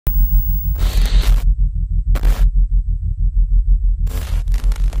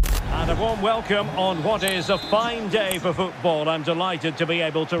warm welcome on what is a fine day for football. I'm delighted to be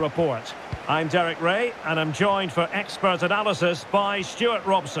able to report. I'm Derek Ray, and I'm joined for expert analysis by Stuart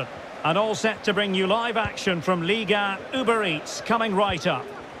Robson. And all set to bring you live action from Ligue Uber Eats coming right up.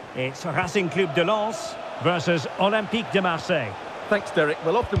 It's Racing Club de Lens versus Olympique de Marseille. Thanks, Derek.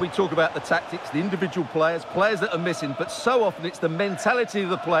 Well, often we talk about the tactics, the individual players that are missing, but so often it's the mentality of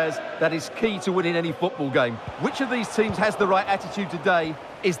the players that is key to winning any football game. Which of these teams has the right attitude today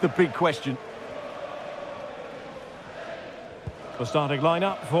is the big question. The starting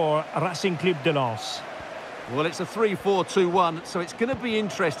lineup for Racing Club de Lens. Well, it's a 3-4-2-1, so it's going to be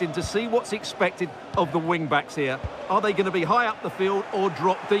interesting to see what's expected of the wing-backs here. Are they going to be high up the field or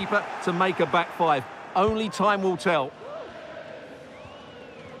drop deeper to make a back five? Only time will tell.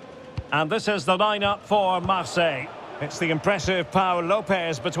 And this is the lineup for Marseille. It's the impressive Pau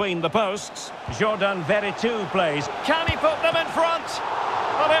Lopez between the posts. Jordan Veretout plays. Can he put them in front?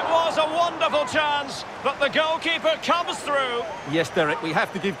 Well, it was a wonderful chance, but the goalkeeper comes through. Yes, Derek, we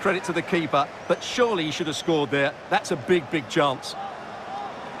have to give credit to the keeper, but surely he should have scored there. That's a big, big chance.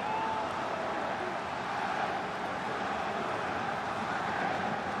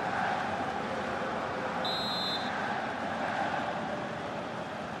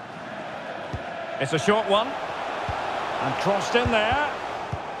 It's a short one. And crossed in there.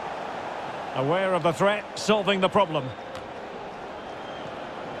 Aware of the threat, solving the problem.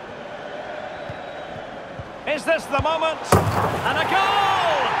 Is this the moment? And a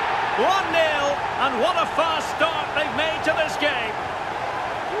goal! 1-0, and what a fast start they've made to this game.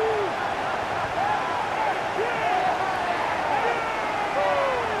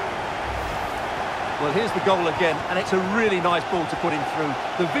 Well, here's the goal again, and it's a really nice ball to put him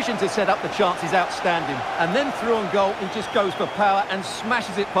through. The vision to set up the chance is outstanding. And then through on goal, he just goes for power and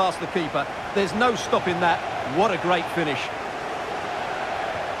smashes it past the keeper. There's no stopping that. What a great finish.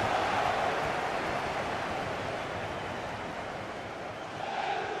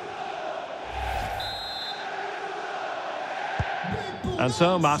 And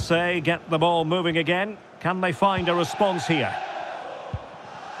so Marseille get the ball moving again. Can they find a response here?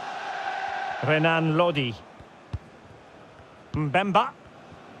 Renan Lodi. Mbemba.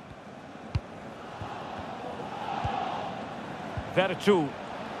 Veretout.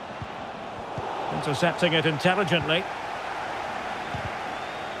 Intercepting it intelligently.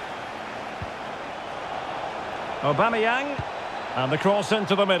 Aubameyang. And the cross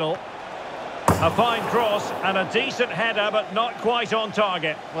into the middle. A fine cross and a decent header, but not quite on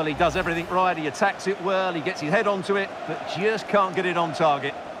target. Well, he does everything right. He attacks it well. He gets his head onto it, but just can't get it on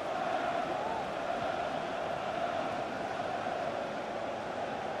target.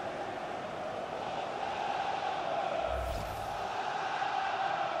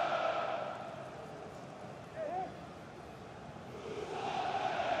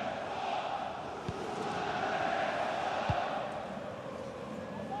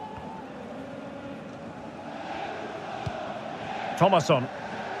 Thomasson.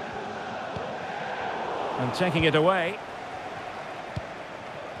 And taking it away.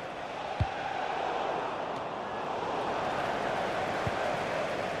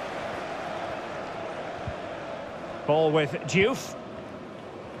 Ball with Diouf.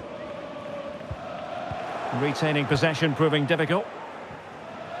 Retaining possession proving difficult.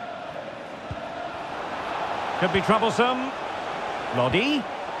 Could be troublesome. Lodi.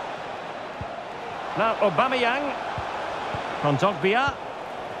 Now Aubameyang. Kondogbia.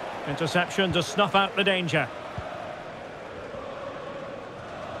 Interception to snuff out the danger.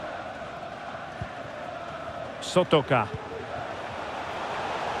 Sotoka.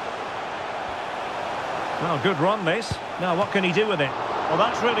 Well, good run this. Now what can he do with it? Well,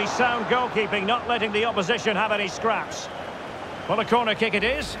 that's really sound goalkeeping, not letting the opposition have any scraps. Well, a corner kick it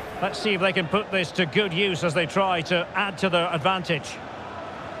is. Let's see if they can put this to good use as they try to add to their advantage.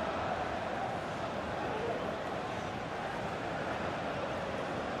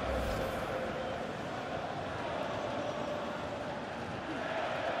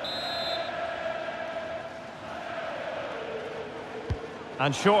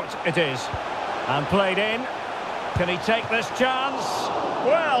 And short it is. And played in. Can he take this chance?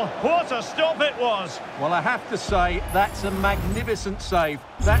 Well, what a stop it was. Well, I have to say, that's a magnificent save.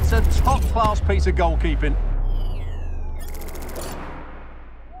 That's a top-class piece of goalkeeping.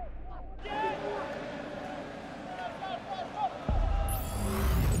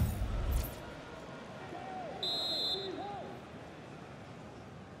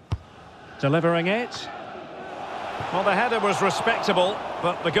 Delivering it. Well, the header was respectable,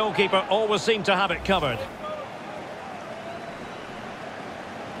 but the goalkeeper always seemed to have it covered.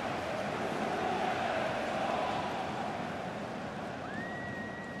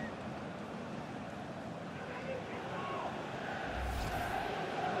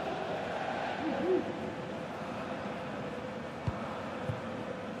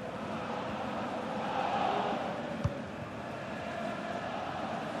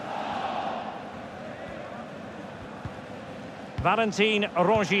 Valentin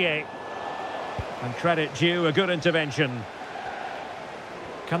Rongier. And credit due, a good intervention.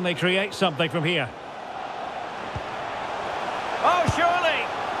 Can they create something from here? Oh, surely!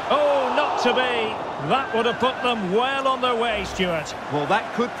 Oh, not to be. That would have put them well on their way, Stuart. Well,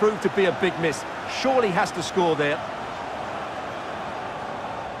 that could prove to be a big miss. Surely has to score there.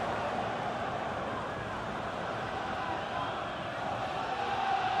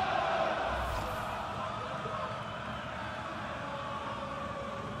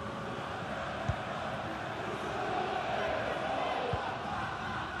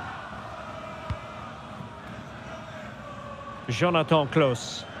 Jonathan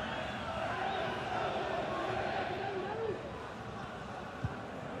Klaus.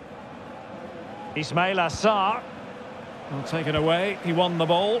 Ismail Assar. Well, taken away. He won the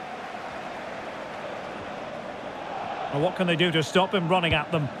ball. Well, what can they do to stop him running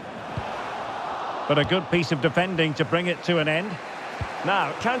at them? But a good piece of defending to bring it to an end.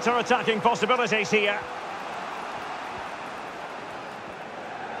 Now, counter-attacking possibilities here.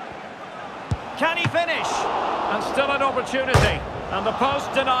 Can he finish? And still an opportunity. And the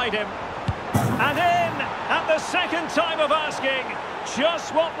post denied him. And in at the second time of asking.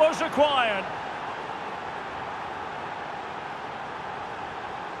 Just what was required.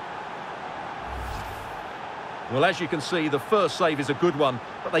 Well, as you can see, the first save is a good one,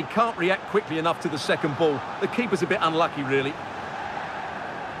 but they can't react quickly enough to the second ball. The keeper's a bit unlucky, really.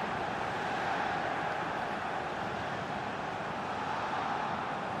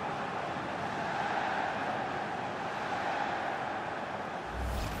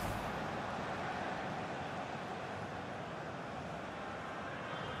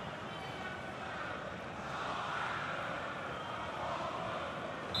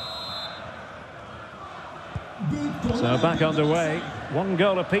 So back underway. One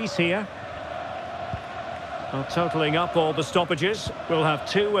goal apiece here. Well, totalling up all the stoppages, we'll have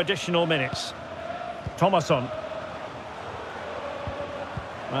 2 additional minutes. Thomasson.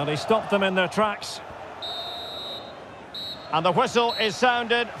 Well, he stopped them in their tracks. And the whistle is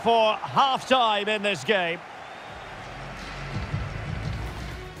sounded for half-time in this game.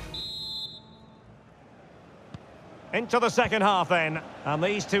 Into the second half then. And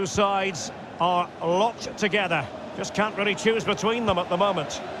these two sides are locked together. Just can't really choose between them at the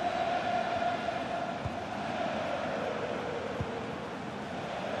moment.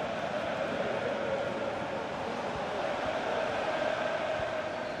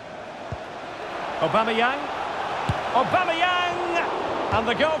 Aubameyang. And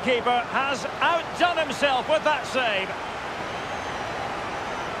the goalkeeper has outdone himself with that save.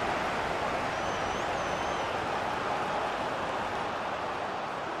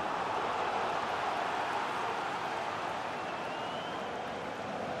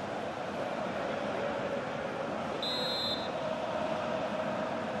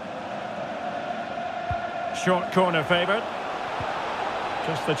 Short corner favoured.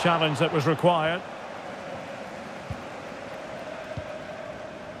 Just the challenge that was required.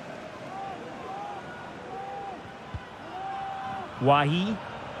 Wahi.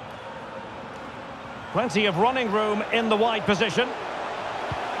 Plenty of running room in the wide position.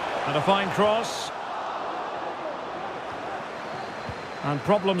 And a fine cross. And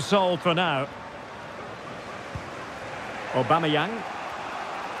problem solved for now. Aubameyang.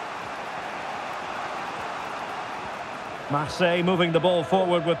 Marseille moving the ball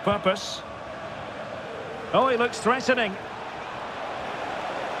forward with purpose. Oh, he looks threatening.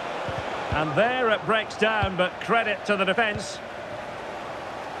 And there it breaks down, but credit to the defence.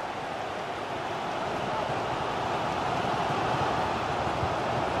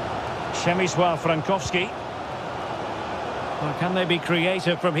 Przemysław Frankowski. Well, can they be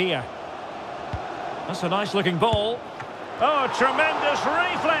creative from here? That's a nice-looking ball. Oh, tremendous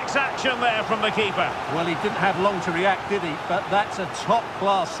reflex action there from the keeper. Well, he didn't have long to react, did he? But that's a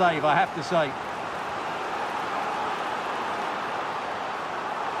top-class save, I have to say.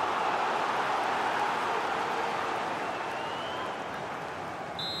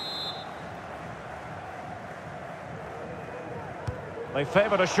 They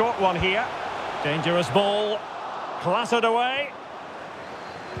favoured a short one here. Dangerous ball. Clattered away.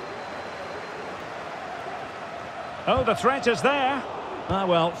 Oh, the threat is there. Ah,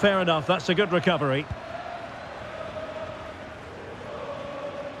 well, fair enough. That's a good recovery.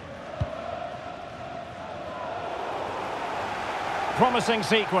 Promising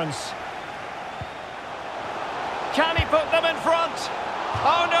sequence. Can he put them in front?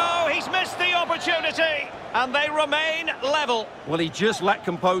 Oh, no, he's missed the opportunity. And they remain level. Well, he just lacked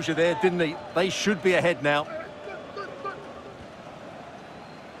composure there, didn't he? They should be ahead now.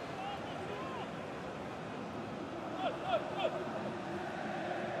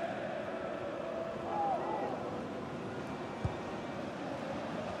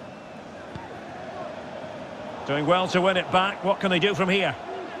 Doing well to win it back. What can they do from here?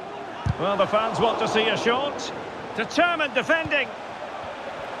 Well, the fans want to see a shot. Determined defending.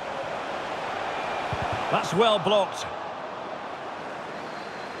 That's well blocked.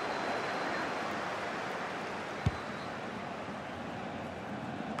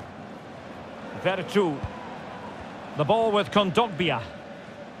 Vertu. The ball with Kondogbia.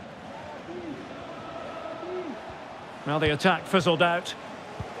 Well, the attack fizzled out.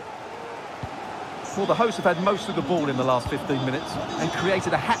 Well, the hosts have had most of the ball in the last 15 minutes and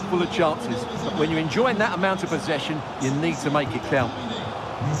created a hatful of chances. But when you're enjoying that amount of possession, you need to make it count.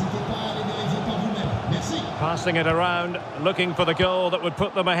 Passing it around, looking for the goal that would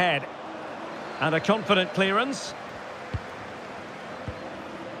put them ahead. And a confident clearance.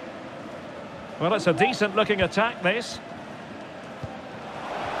 Well, it's a decent-looking attack, this.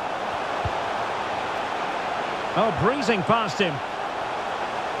 Oh, breezing past him.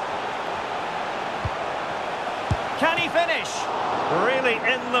 Can he finish? Really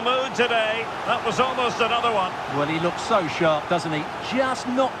in the mood today. That was almost another one. Well, he looks so sharp, doesn't he? Just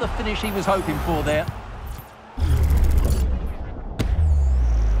not the finish he was hoping for there.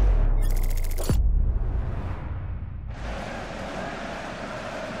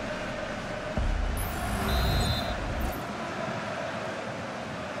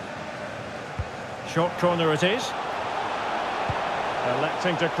 Short corner it is.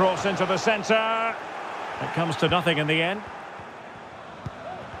 Electing to cross into the centre. It comes to nothing in the end.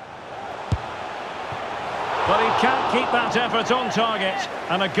 But he can't keep that effort on target.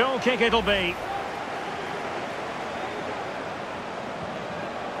 And a goal kick it'll be.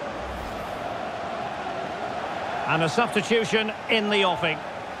 And a substitution in the offing.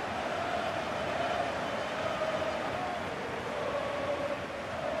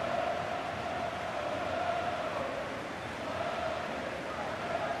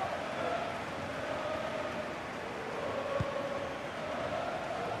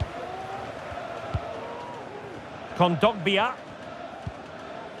 Kondogbia.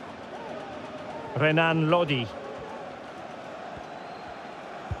 Renan Lodi.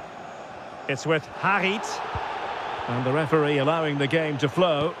 It's with Harit. And the referee allowing the game to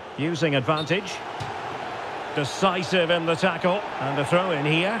flow, using advantage. Decisive in the tackle. And a throw in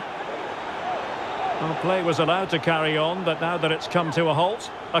here. Well, play was allowed to carry on, but now that it's come to a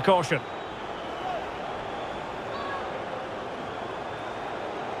halt, a caution.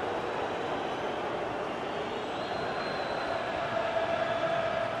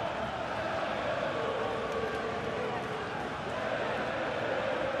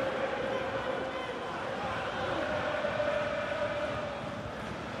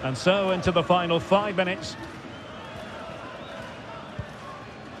 And so into the final 5 minutes.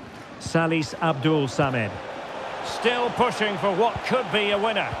 Salis Abdul Samed. Still pushing for what could be a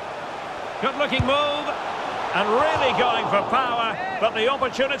winner. Good looking move. And really going for power. But the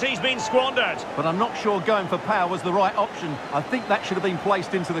opportunity's been squandered. But I'm not sure going for power was the right option. I think that should have been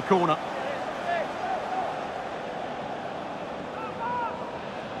placed into the corner.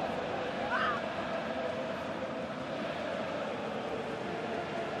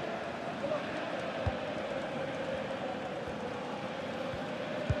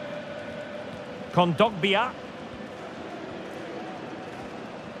 Kondogbia.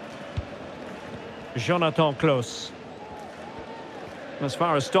 Jonathan Klaus. As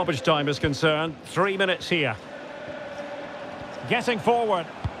far as stoppage time is concerned, 3 minutes here. Getting forward.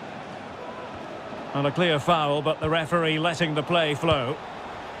 And a clear foul, but the referee letting the play flow.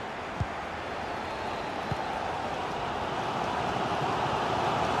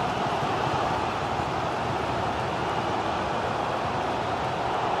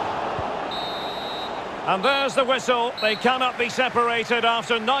 And there's the whistle. They cannot be separated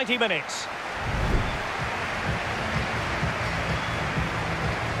after 90 minutes.